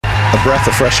a breath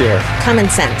of fresh air. Common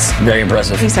sense. Very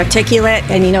impressive. He's articulate,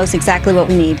 and he knows exactly what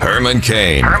we need. Herman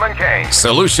Cain. Herman Cain.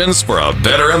 Solutions for a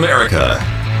better America.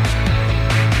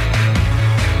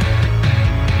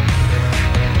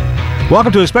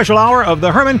 Welcome to a special hour of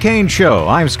the Herman Cain Show.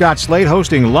 I'm Scott Slade,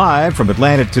 hosting live from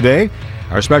Atlanta today.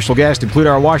 Our special guests include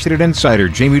our Washington insider,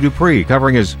 Jamie Dupree,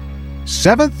 covering his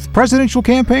 7th presidential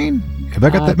campaign. Have I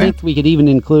got that, man? I think we could even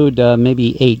include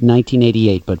maybe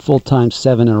 1988, but full-time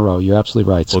 7 in a row. You're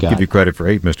absolutely right, Scott. We'll give you credit for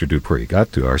 8, Mr. Dupree.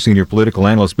 Got to. Our senior political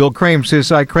analyst, Bill Crane,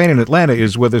 CSI Crane in Atlanta,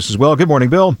 is with us as well. Good morning,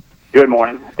 Bill. Good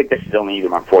morning. I think this is only either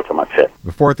my 4th or my 5th.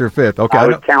 The 4th or 5th. Okay. I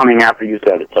was counting after you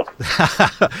said it.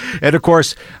 So. And, of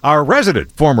course, our resident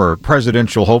former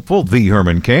presidential hopeful, the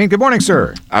Herman Cain. Good morning,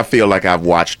 sir. I feel like I've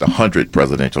watched 100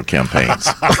 presidential campaigns.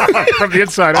 From the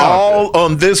inside out. All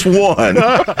on this one.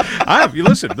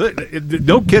 Listen,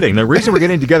 no kidding. The reason we're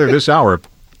getting together this hour,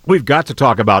 we've got to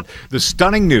talk about the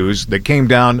stunning news that came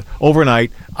down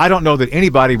overnight. I don't know that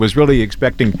anybody was really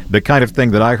expecting the kind of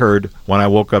thing that I heard when I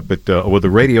woke up with the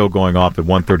radio going off at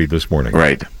 1:30 this morning.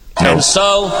 Right. And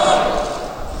so,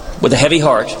 with a heavy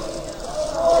heart,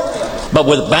 but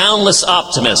with boundless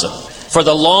optimism for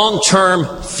the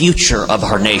long-term future of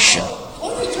our nation,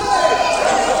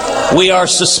 we are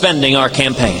suspending our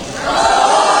campaign.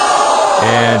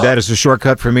 And that is a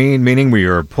shortcut for me, meaning we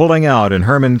are pulling out. And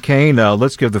Herman Cain,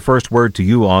 let's give the first word to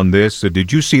you on this.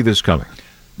 Did you see this coming?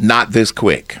 Not this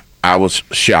quick. I was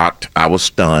shocked. I was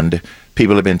stunned.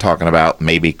 People have been talking about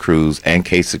maybe Cruz and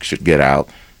Kasich should get out.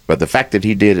 But the fact that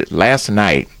he did it last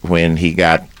night when he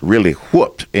got really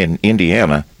whooped in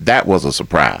Indiana, that was a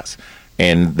surprise.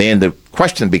 And then the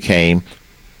question became,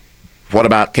 what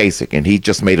about Kasich? And he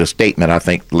just made a statement, I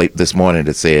think, late this morning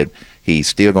that said he's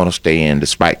still going to stay in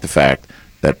despite the fact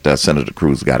that Senator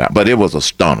Cruz got out. But it was a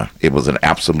stunner. It was an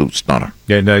absolute stunner.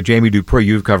 And Jamie Dupree,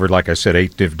 you've covered, like I said,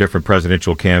 8 different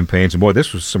presidential campaigns. And boy,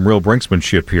 this was some real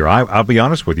brinksmanship here. I'll be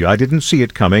honest with you. I didn't see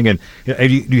it coming. And do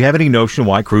you have any notion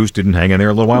why Cruz didn't hang in there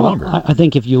a little while longer? I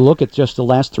think if you look at just the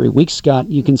last 3 weeks, Scott,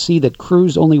 you can see that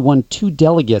Cruz only won 2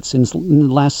 delegates in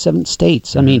the last 7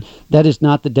 states. Mm-hmm. I mean, that is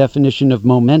not the definition of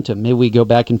momentum. Maybe we go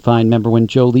back and find, remember when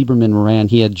Joe Lieberman ran,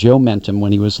 he had Joe-mentum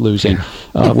when he was losing.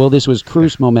 Well, this was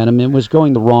Cruz momentum. It was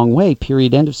going the wrong way,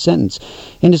 period, end of sentence.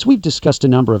 And as we've discussed a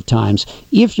number of times,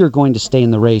 if you're going to stay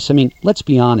in the race, I mean, let's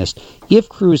be honest, if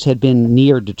Cruz had been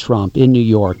near to Trump in New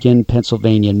York, in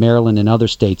Pennsylvania, in Maryland, and other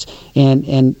states,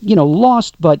 and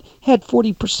lost but had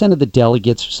 40% of the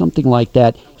delegates or something like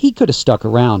that, he could have stuck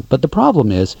around. But the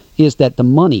problem is that the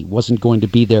money wasn't going to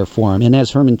be there for him. And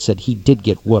as Herman said, he did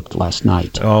get whooped last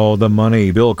night. Oh, the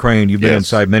money. Bill Crane, you've been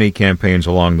inside many campaigns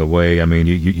along the way. I mean,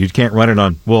 you can't run it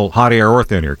on, hot air or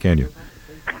thin air, can you?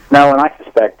 No, and I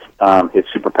suspect his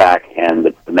super PAC and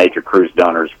the major Cruz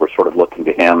donors were sort of looking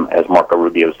to him as Marco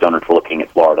Rubio's donors were looking at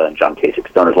Florida and John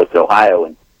Kasich's donors looked at Ohio.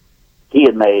 And he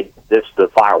had made this the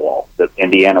firewall, that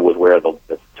Indiana was where the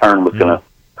turn was going to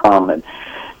come. And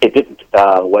it didn't,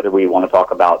 whether we want to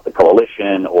talk about the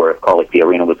coalition or if Carly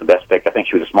Fiorina was the best pick. I think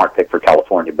she was a smart pick for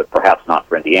California, but perhaps not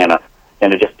for Indiana.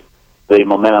 And it just, the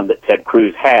momentum that Ted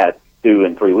Cruz had 2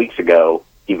 and 3 weeks ago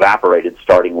evaporated,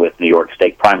 starting with New York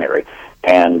State primary.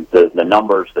 And the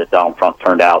numbers that Donald Trump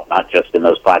turned out, not just in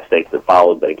those 5 states that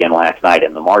followed, but again last night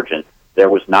in the margin, there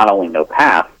was not only no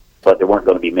path, but there weren't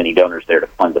going to be many donors there to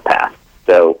fund the path.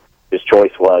 So his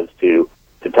choice was to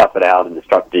tough it out and to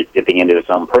start dipping into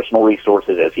some personal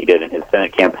resources, as he did in his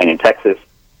Senate campaign in Texas,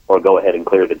 or go ahead and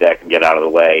clear the deck and get out of the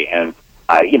way. And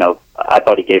I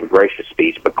thought he gave a gracious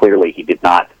speech, but clearly he did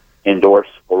not endorse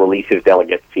or release his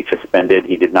delegates. He suspended.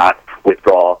 He did not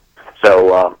withdraw.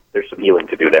 So there's some healing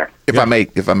to do there. If I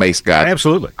may, Scott.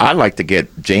 Absolutely. I'd like to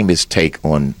get Jamie's take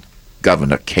on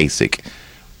Governor Kasich.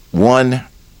 One,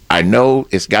 I know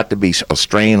it's got to be a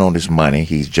strain on his money.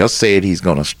 He's just said he's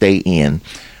going to stay in.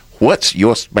 What's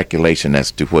your speculation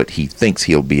as to what he thinks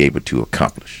he'll be able to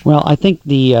accomplish? Well, I think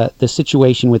the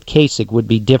situation with Kasich would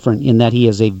be different in that he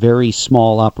is a very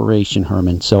small operation,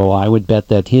 Herman. So I would bet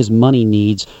that his money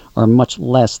needs are much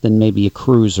less than maybe a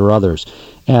Cruz or others.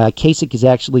 Kasich is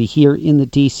actually here in the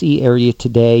D.C. area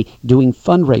today doing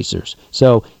fundraisers.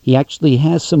 So he actually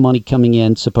has some money coming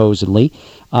in, supposedly.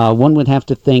 One would have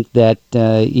to think that,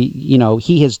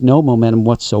 he has no momentum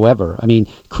whatsoever. I mean,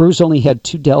 Cruz only had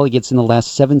 2 delegates in the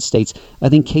last 7 states. I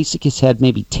think Kasich has had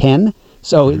maybe 10.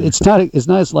 So it's not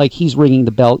as like he's ringing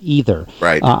the bell either.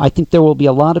 Right. I think there will be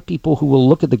a lot of people who will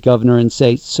look at the governor and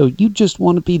say, so you just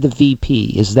want to be the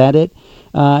VP, is that it?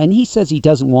 And he says he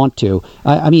doesn't want to.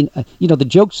 The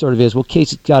joke sort of is, well,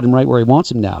 Kasich got him right where he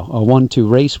wants him now, a 1-2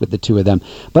 race with the 2 of them.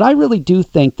 But I really do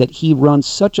think that he runs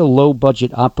such a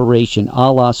low-budget operation,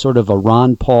 a la sort of a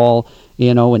Ron Paul,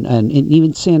 and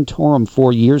even Santorum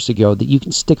 4 years ago, that you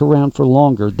can stick around for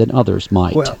longer than others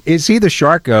might. Well, is he the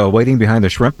shark waiting behind the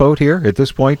shrimp boat here at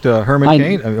this point, Herman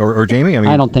Cain or Jamie?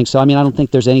 I don't think so. I don't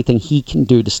think there's anything he can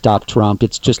do to stop Trump.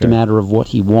 It's just a matter of what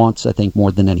he wants, I think,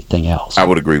 more than anything else. I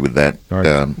would agree with that.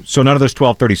 Right. So none of this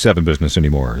 1237 business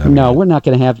anymore? No, we're not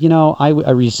going to have.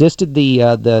 I resisted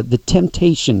the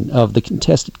temptation of the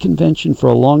contested convention for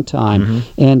a long time,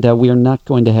 and we are not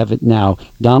going to have it now.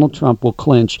 Donald Trump will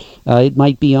clinch. It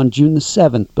might be on June the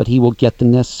 7th, but he will get the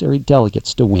necessary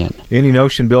delegates to win. Any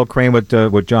notion, Bill Crane, what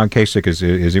John Kasich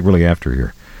is he really after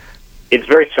here? It's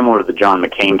very similar to the John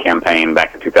McCain campaign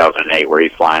back in 2008, where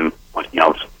he's flying,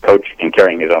 coach and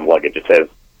carrying his own luggage. It says,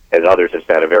 as others have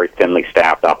said, a very thinly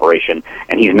staffed operation,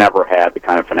 and he's never had the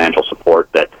kind of financial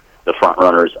support that the front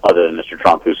runners, other than Mr.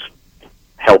 Trump, who's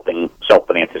helping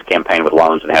self-finance his campaign with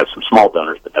loans and has some small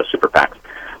donors but no super PACs.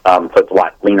 So it's a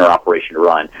lot leaner operation to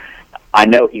run. I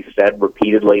know he's said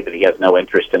repeatedly that he has no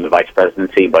interest in the vice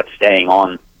presidency, but staying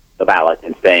on the ballot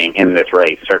and staying in this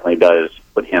race certainly does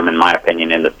put him, in my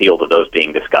opinion, in the field of those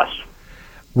being discussed.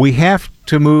 We have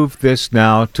to move this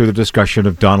now to the discussion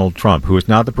of Donald Trump, who is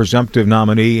now the presumptive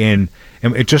nominee, and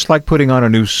it's just like putting on a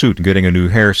new suit and getting a new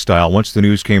hairstyle. Once the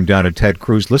news came down to Ted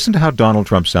Cruz, listen to how Donald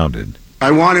Trump sounded.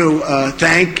 I want to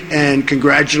thank and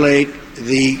congratulate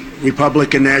the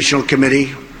Republican National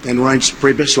Committee and Reince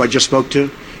Priebus, who I just spoke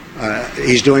to.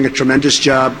 He's doing a tremendous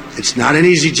job. It's not an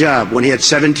easy job when he had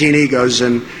 17 egos,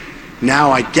 and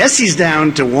now I guess he's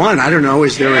down to one. I don't know.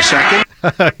 Is there a second?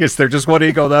 Is there just one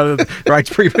ego that Reince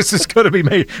Priebus is going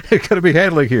to be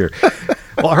handling here?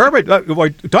 Well, Herbert,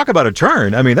 talk about a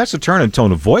turn. That's a turn in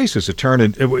tone of voice. It's a turn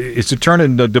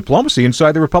in diplomacy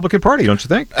inside the Republican Party, don't you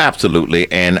think?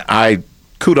 Absolutely, and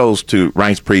kudos to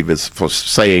Reince Priebus for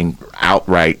saying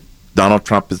outright Donald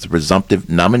Trump is the presumptive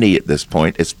nominee at this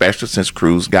point, especially since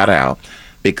Cruz got out,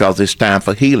 because it's time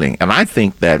for healing. And I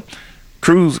think that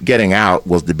Cruz getting out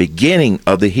was the beginning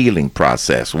of the healing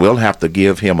process. We'll have to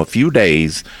give him a few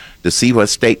days to see what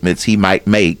statements he might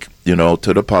make,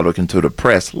 to the public and to the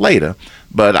press later.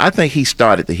 But I think he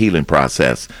started the healing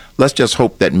process. Let's just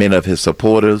hope that many of his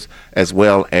supporters, as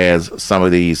well as some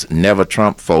of these Never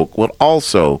Trump folk, will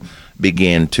also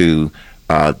begin to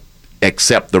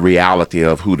accept the reality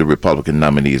of who the Republican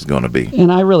nominee is going to be.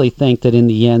 And I really think that in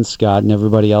the end, Scott and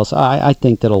everybody else, I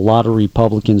think that a lot of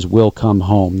Republicans will come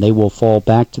home. They will fall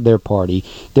back to their party.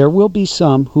 There will be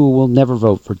some who will never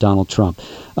vote for Donald Trump.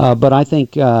 But I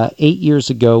think 8 years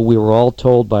ago, we were all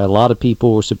told by a lot of people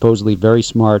who were supposedly very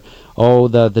smart,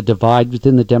 the divide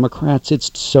within the Democrats,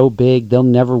 it's so big, they'll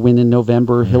never win in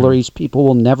November. Hillary's people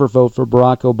will never vote for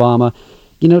Barack Obama.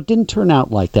 It didn't turn out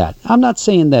like that. I'm not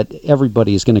saying that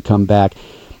everybody is going to come back,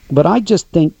 but I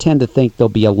just tend to think there'll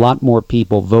be a lot more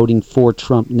people voting for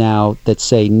Trump now that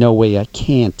say, no way, I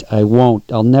can't, I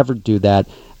won't, I'll never do that.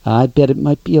 I bet it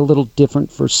might be a little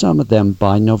different for some of them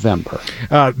by November.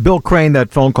 Bill Crane,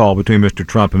 that phone call between Mr.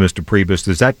 Trump and Mr. Priebus,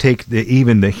 does that take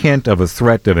even the hint of a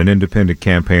threat of an independent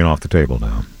campaign off the table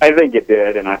now? I think it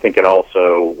did, and I think it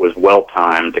also was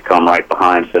well-timed to come right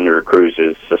behind Senator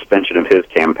Cruz's suspension of his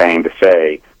campaign to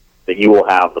say that you will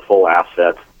have the full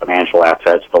assets, financial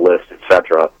assets, the list,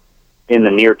 etc., in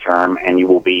the near term, and you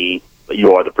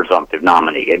are the presumptive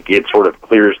nominee. It sort of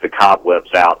clears the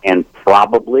cobwebs out, and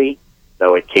probably,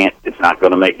 though it's not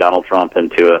going to make Donald Trump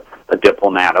into a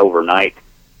diplomat overnight,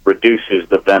 reduces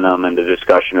the venom and the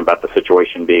discussion about the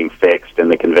situation being fixed and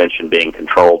the convention being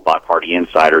controlled by party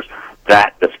insiders.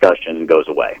 That discussion goes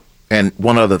away. And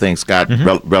one other thing, Scott,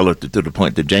 relative to the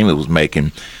point that Jamie was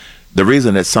making, the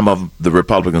reason that some of the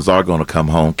Republicans are going to come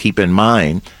home, keep in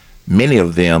mind, many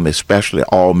of them, especially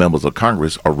all members of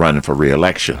Congress, are running for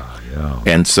re-election.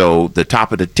 And so the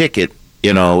top of the ticket,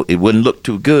 it wouldn't look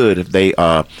too good if they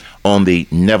are on the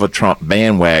Never Trump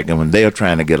bandwagon when they are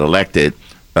trying to get elected,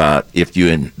 if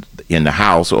you're in the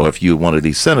House or if you're one of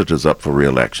these senators up for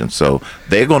re-election. So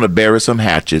they're going to bury some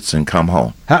hatchets and come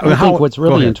home. I think what's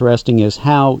really interesting is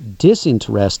how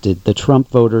disinterested the Trump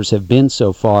voters have been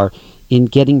so far in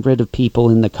getting rid of people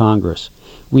in the Congress.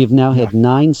 We have now had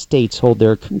 9 states hold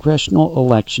their congressional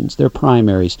elections, their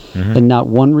primaries, and not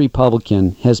one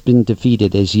Republican has been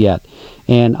defeated as yet.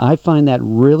 And I find that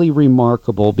really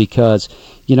remarkable because,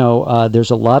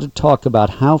 there's a lot of talk about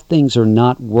how things are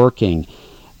not working.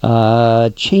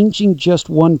 Changing just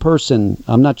one person,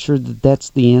 I'm not sure that that's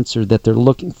the answer that they're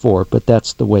looking for, but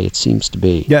that's the way it seems to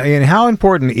be. Yeah, and how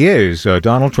important is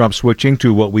Donald Trump switching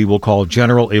to what we will call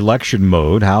general election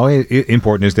mode? How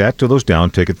important is that to those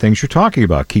down-ticket things you're talking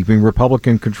about, keeping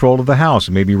Republican control of the House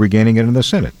and maybe regaining it in the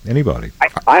Senate? Anybody?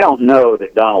 I don't know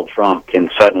that Donald Trump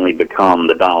can suddenly become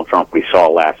the Donald Trump we saw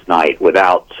last night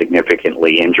without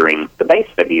significantly injuring the base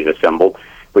that he's assembled,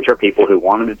 which are people who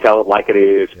want him to tell it like it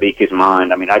is, speak his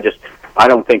mind. I mean, I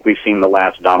don't think we've seen the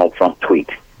last Donald Trump tweet.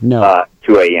 No.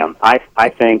 2 a.m. I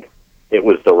think it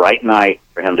was the right night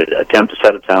for him to attempt to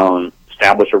set a tone,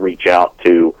 establish a reach out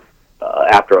to,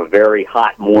 after a very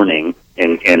hot morning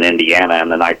in Indiana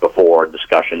and the night before,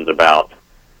 discussions about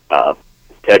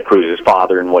Ted Cruz's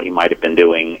father and what he might have been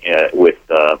doing with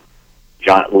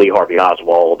Lee Harvey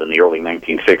Oswald in the early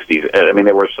 1960s. I mean,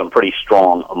 there were some pretty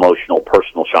strong emotional,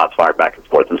 personal shots fired back and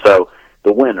forth. And so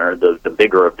the winner, the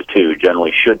bigger of the two,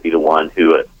 generally should be the one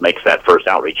who makes that first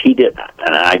outreach. He did that,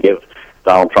 and I give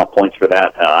Donald Trump points for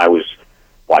that. I was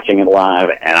watching it live,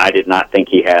 and I did not think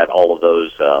he had all of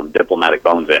those diplomatic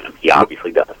bones in him. He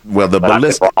obviously does. Well, but I've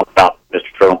been wrong about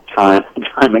Mr. Trump time and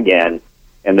time again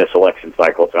in this election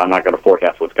cycle, so I'm not going to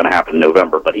forecast what's going to happen in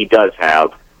November. But he does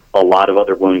have a lot of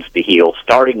other wounds to heal,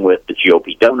 starting with the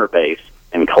GOP donor base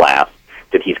and class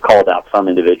that he's called out some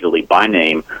individually by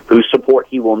name, whose support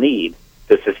he will need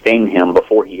to sustain him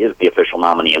before he is the official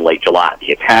nominee in late July.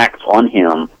 The attacks on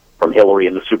him from Hillary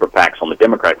and the super PACs on the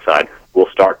Democratic side will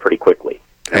start pretty quickly.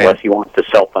 Unless he wants to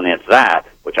self-finance that,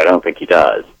 which I don't think he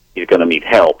does, he's going to need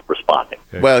help responding.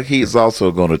 Well, he's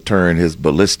also going to turn his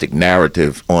ballistic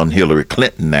narrative on Hillary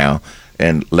Clinton now,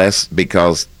 and less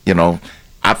because,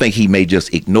 I think he may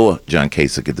just ignore John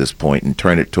Kasich at this point and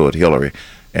turn it toward Hillary.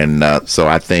 And so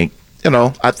I think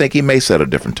he may set a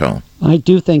different tone. I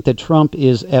do think that Trump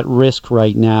is at risk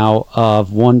right now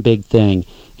of one big thing,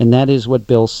 and that is what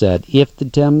Bill said. If the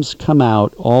Dems come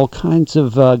out, all kinds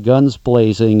of guns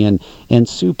blazing and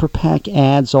super PAC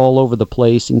ads all over the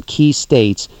place in key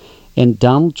states, and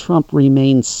Donald Trump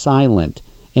remains silent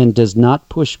and does not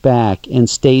push back and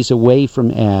stays away from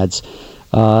ads,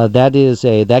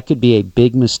 that could be a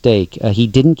big mistake. He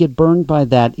didn't get burned by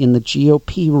that in the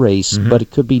GOP race, but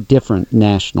it could be different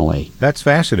nationally. That's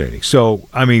fascinating. So,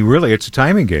 I mean, really, it's a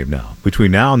timing game now.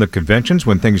 Between now and the conventions,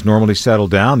 when things normally settle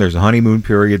down, there's a honeymoon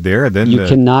period there. Then you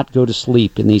cannot go to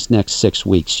sleep in these next 6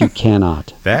 weeks. You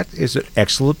cannot. That is an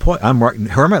excellent point.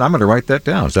 Herman, I'm going to write that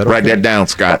down. Is that okay? Write that down,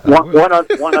 Scott. One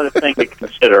other thing to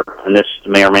consider, and this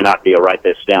may or may not be a write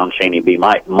this down, Shaney B.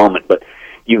 moment, but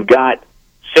you've got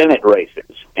Senate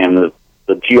races, and the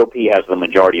GOP has the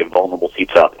majority of vulnerable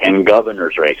seats up, and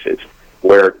governor's races,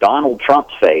 where Donald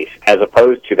Trump's face, as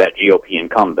opposed to that GOP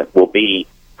incumbent, will be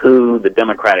who the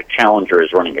Democratic challenger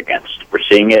is running against. We're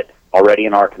seeing it already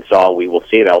in Arkansas. We will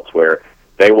see it elsewhere.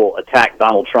 They will attack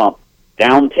Donald Trump.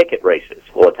 Down-ticket races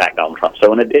will attack Donald Trump.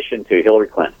 So in addition to Hillary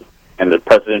Clinton and the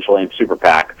presidential and super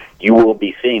PAC, you will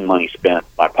be seeing money spent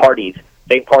by parties,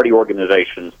 state party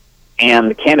organizations, and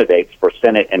the candidates for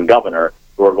Senate and governor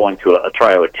who are going to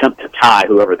try to attempt to tie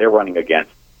whoever they're running against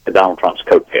to Donald Trump's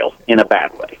coattails in a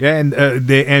bad way. Yeah,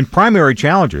 and primary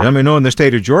challengers. I mean, in the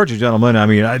state of Georgia,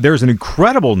 gentlemen, there's an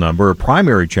incredible number of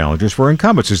primary challengers for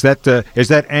incumbents. Is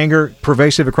that anger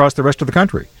pervasive across the rest of the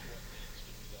country?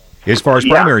 As far as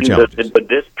primary challenges?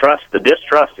 The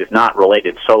distrust is not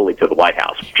related solely to the White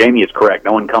House. Jamie is correct.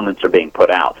 No incumbents are being put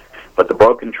out. But the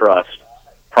broken trust,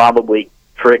 probably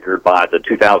triggered by the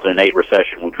 2008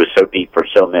 recession, which was so deep for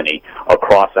so many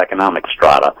across economic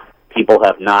strata, people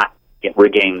have not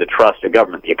regained the trust of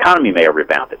government. The economy may have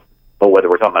rebounded, but whether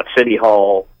we're talking about City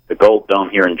Hall, the Gold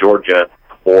Dome here in Georgia,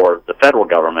 or the federal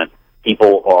government,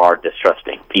 people are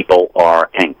distrusting. People are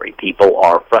angry. People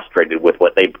are frustrated with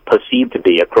what they perceive to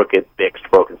be a crooked, fixed,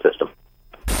 broken system.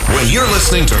 When you're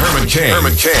listening to Herman Cain,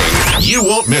 you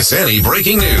won't miss any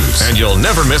breaking news, and you'll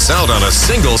never miss out on a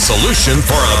single solution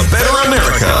for a better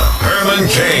America. Herman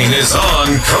Cain is on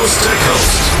Coast to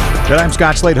Coast. Today I'm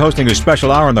Scott Slade hosting a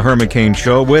special hour on the Herman Cain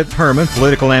Show with Herman,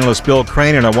 political analyst Bill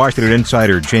Crane, and our Washington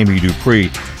insider Jamie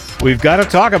Dupree. We've got to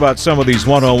talk about some of these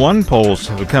 101 polls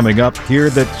coming up here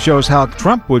that shows how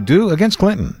Trump would do against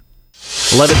Clinton.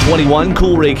 1121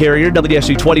 Cool Ray Carrier,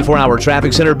 WSC 24-hour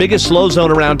traffic center. Biggest slow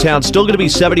zone around town, still going to be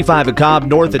 75 at Cobb,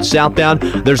 north and southbound.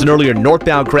 There's an earlier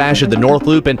northbound crash at the North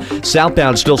Loop, and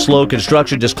southbound still slow.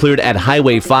 Construction just cleared at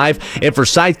Highway 5. And for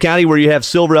Scythe County, where you have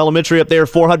Silver Elementary up there,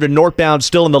 400 northbound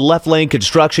still in the left lane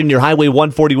construction. Your Highway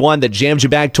 141 that jams you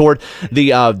back toward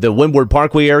the Windward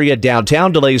Parkway area.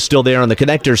 Downtown delays still there on the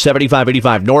connector,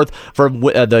 7585 north for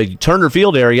the Turner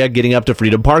Field area, getting up to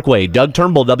Freedom Parkway. Doug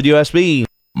Turnbull, WSB.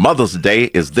 Mother's Day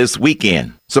is this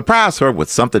weekend. Surprise her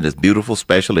with something as beautiful,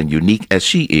 special, and unique as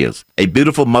she is. A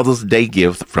beautiful Mother's Day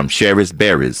gift from Sherry's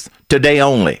Berries. Today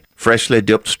only. Freshly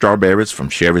dipped strawberries from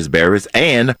Sherry's Berries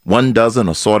and 1 dozen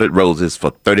assorted roses for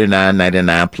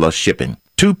 $39.99 plus shipping.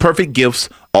 2 perfect gifts,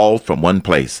 all from one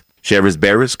place. Sherry's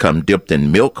Berries come dipped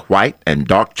in milk, white, and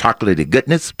dark chocolatey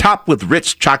goodness, topped with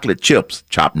rich chocolate chips,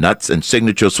 chopped nuts, and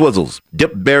signature swizzles,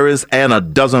 dipped berries, and a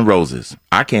dozen roses.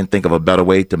 I can't think of a better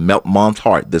way to melt Mom's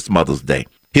heart this Mother's Day.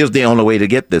 Here's the only way to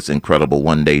get this incredible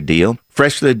one-day deal.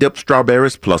 Freshly dipped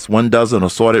strawberries plus 1 dozen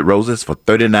assorted roses for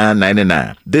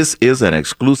 $39.99. This is an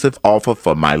exclusive offer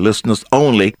for my listeners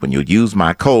only when you use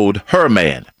my code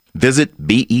HERMAN. Visit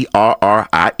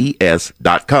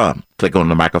BERRIES.com. Click on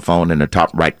the microphone in the top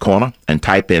right corner and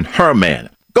type in Herman.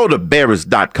 Go to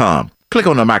berries.com. Click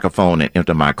on the microphone and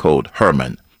enter my code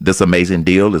Herman. This amazing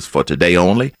deal is for today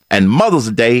only, and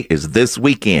Mother's Day is this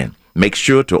weekend. Make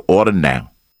sure to order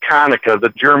now. Kanika, the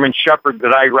German Shepherd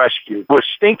that I rescued, was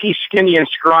stinky, skinny, and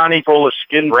scrawny, full of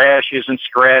skin rashes and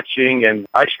scratching. And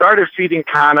I started feeding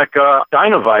Kanika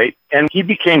Dinovite, and he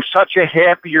became such a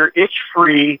happier,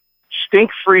 itch-free,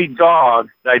 stink-free dog.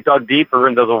 I dug deeper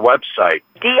into the website.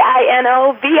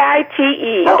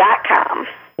 DINOVITE.com.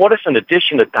 What if, in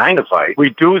addition to Dinovite, we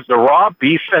do the raw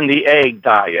beef and the egg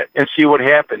diet and see what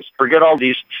happens? Forget all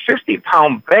these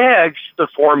 50-pound bags of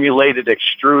formulated,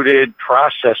 extruded,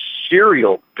 processed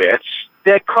cereal bits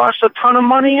that cost a ton of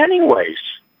money anyways.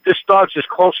 This dog's as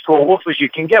close to a wolf as you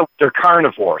can get. They're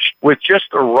carnivores. With just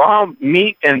the raw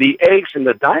meat and the eggs and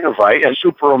the Dinovite and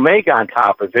Super Omega on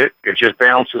top of it, it just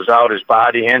balances out his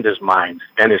body and his mind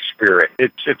and his spirit.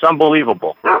 It's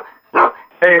unbelievable.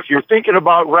 Hey, if you're thinking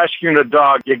about rescuing a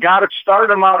dog, you got to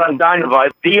start him out on Dinovite.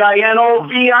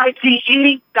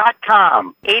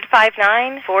 DINOVITE.com.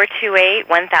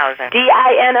 859-428-1000.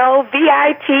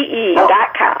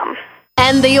 DINOVITE.com.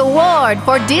 And the award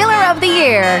for Dealer of the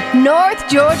Year, North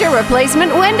Georgia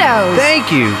Replacement Windows.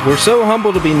 Thank you. We're so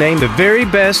humbled to be named the very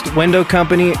best window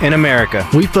company in America.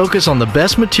 We focus on the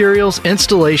best materials,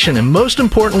 installation, and most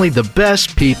importantly, the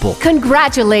best people.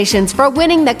 Congratulations for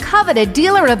winning the coveted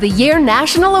Dealer of the Year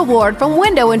National Award from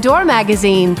Window and Door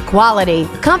Magazine. Quality,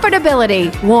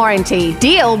 comfortability, warranty.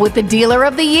 Deal with the Dealer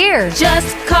of the Year.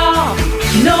 Just call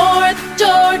North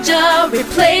Georgia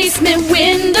Replacement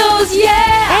Windows,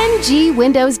 yeah!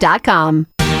 NGWindows.com.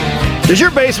 Does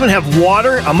your basement have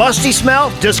water, a musty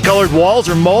smell, discolored walls,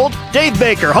 or mold? Dave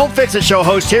Baker, Home Fix It Show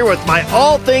host here with my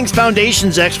all things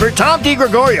foundations expert, Tom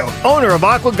DiGregorio, owner of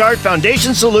AquaGuard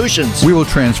Foundation Solutions. We will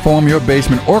transform your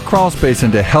basement or crawl space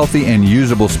into healthy and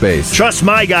usable space. Trust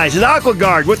my guys at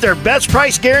AquaGuard with their best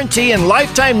price guarantee and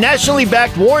lifetime nationally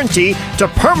backed warranty to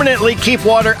permanently keep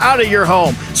water out of your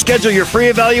home. Schedule your free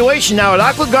evaluation now at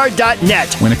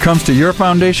aquaguard.net. When it comes to your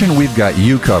foundation, we've got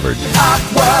you covered.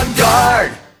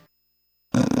 AquaGuard!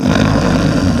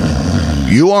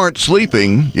 You aren't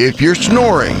sleeping if you're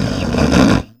snoring.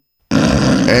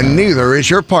 And neither is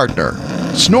your partner.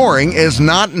 Snoring is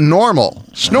not normal.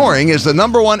 Snoring is the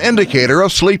 #1 indicator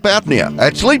of sleep apnea.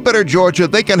 At Sleep Better Georgia,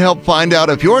 they can help find out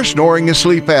if your snoring is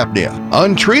sleep apnea.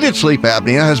 Untreated sleep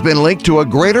apnea has been linked to a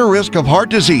greater risk of heart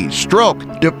disease,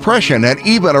 stroke, depression, and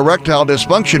even erectile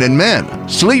dysfunction in men.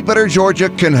 Sleep Better Georgia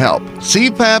can help.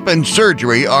 CPAP and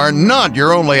surgery are not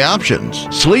your only options.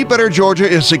 Sleep Better Georgia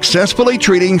is successfully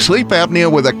treating sleep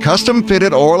apnea with a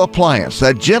custom-fitted oral appliance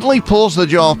that gently pulls the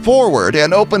jaw forward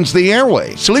and opens the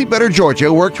airway. Sleep Better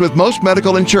Georgia works with most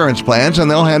medical insurance plans, and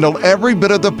they'll handle every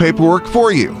bit of the paperwork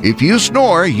for you. If you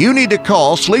snore, you need to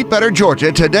call Sleep Better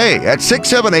Georgia today at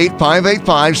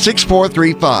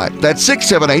 678-585-6435. That's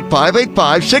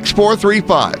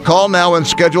 678-585-6435. Call now and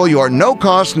schedule your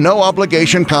no-cost,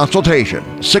 no-obligation consultation.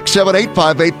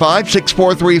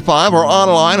 678-585-6435 or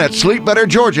online at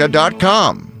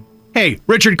sleepbettergeorgia.com. Hey,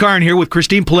 Richard Karn here with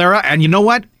Christine Polera, and you know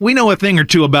what? We know a thing or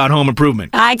two about home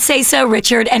improvement. I'd say so,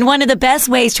 Richard, and one of the best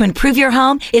ways to improve your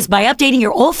home is by updating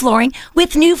your old flooring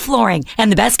with new flooring,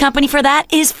 and the best company for that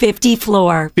is 50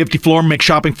 Floor. 50 Floor makes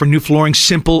shopping for new flooring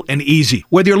simple and easy.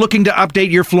 Whether you're looking to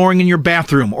update your flooring in your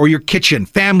bathroom or your kitchen,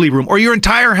 family room, or your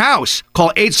entire house,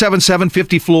 call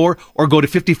 877-50-FLOOR or go to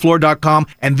 50floor.com,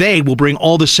 and they will bring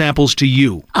all the samples to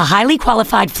you. A highly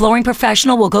qualified flooring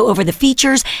professional will go over the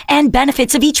features and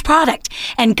benefits of each product. product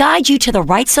and guide you to the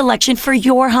right selection for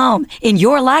your home, in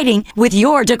your lighting, with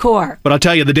your decor. But I'll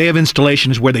tell you, the day of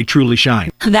installation is where they truly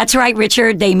shine. That's right,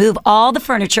 Richard. They move all the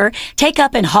furniture, take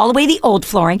up and haul away the old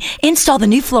flooring, install the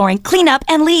new flooring, clean up,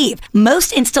 and leave.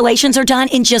 Most installations are done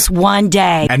in just one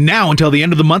day. And now, until the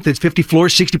end of the month, it's 50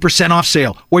 Floor's 60% off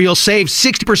sale, where you'll save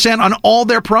 60% on all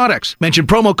their products. Mention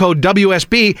promo code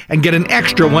WSB and get an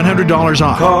extra $100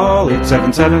 off. Call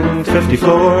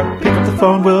 877-50-FLOOR. Pick up the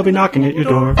phone, we'll be knocking at your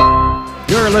door.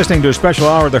 You're listening to a special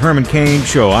hour of the Herman Cain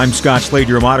Show. I'm Scott Slade,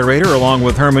 your moderator, along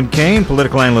with Herman Cain,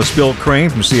 political analyst Bill Crane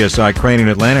from CSI Crane in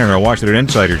Atlanta, and our Washington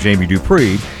insider, Jamie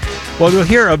Dupree. Well, you'll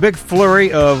hear a big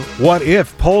flurry of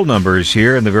what-if poll numbers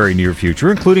here in the very near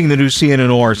future, including the new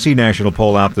CNN-ORC national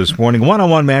poll out this morning.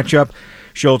 One-on-one matchup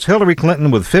shows Hillary Clinton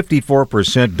with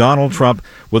 54%, Donald Trump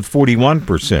with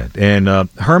 41%. And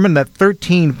Herman, that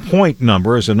 13-point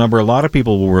number is a number a lot of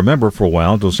people will remember for a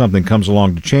while until something comes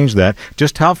along to change that.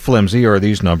 Just how flimsy are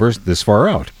these numbers this far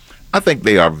out? I think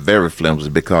they are very flimsy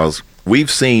because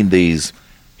we've seen these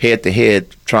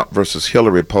head-to-head Trump versus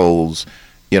Hillary polls,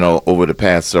 over the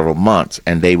past several months,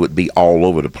 and they would be all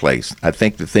over the place. I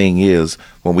think the thing is,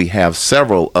 when we have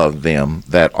several of them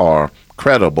that are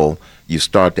credible, you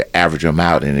start to average them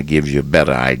out, and it gives you a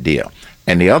better idea.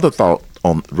 And the other thought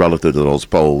relative to those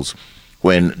polls,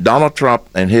 when Donald Trump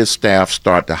and his staff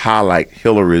start to highlight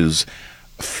Hillary's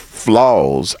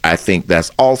flaws, I think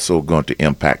that's also going to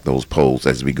impact those polls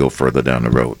as we go further down the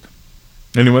road.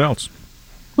 Anyone else?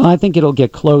 Well, I think it'll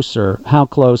get closer. How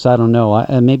close, I don't know.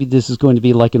 Maybe this is going to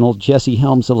be like an old Jesse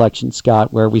Helms election,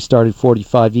 Scott, where we started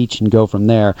 45 each and go from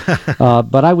there.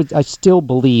 But I still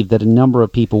believe that a number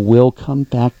of people will come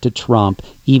back to Trump,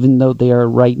 even though they are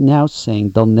right now saying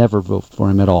they'll never vote for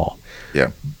him at all.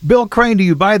 Yeah. Bill Crane, do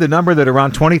you buy the number that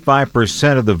around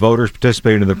 25% of the voters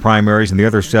participate in the primaries and the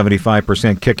other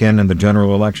 75% kick in the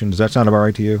general election? Does that sound about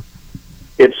right to you?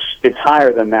 It's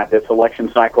higher than that this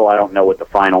election cycle. I don't know what the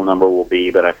final number will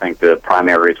be, but I think the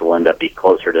primaries will end up being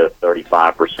closer to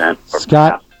 35%.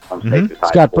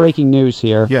 Scott, breaking news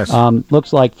here. Yes.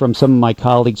 Looks like from some of my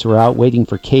colleagues who are out waiting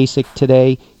for Kasich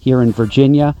today here in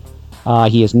Virginia,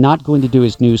 he is not going to do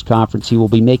his news conference. He will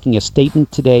be making a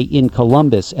statement today in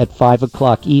Columbus at 5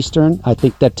 o'clock Eastern. I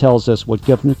think that tells us what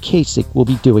Governor Kasich will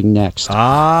be doing next.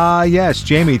 Ah, yes.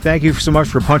 Jamie, thank you so much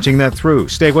for punching that through.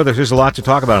 Stay with us. There's a lot to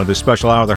talk about in this special hour of the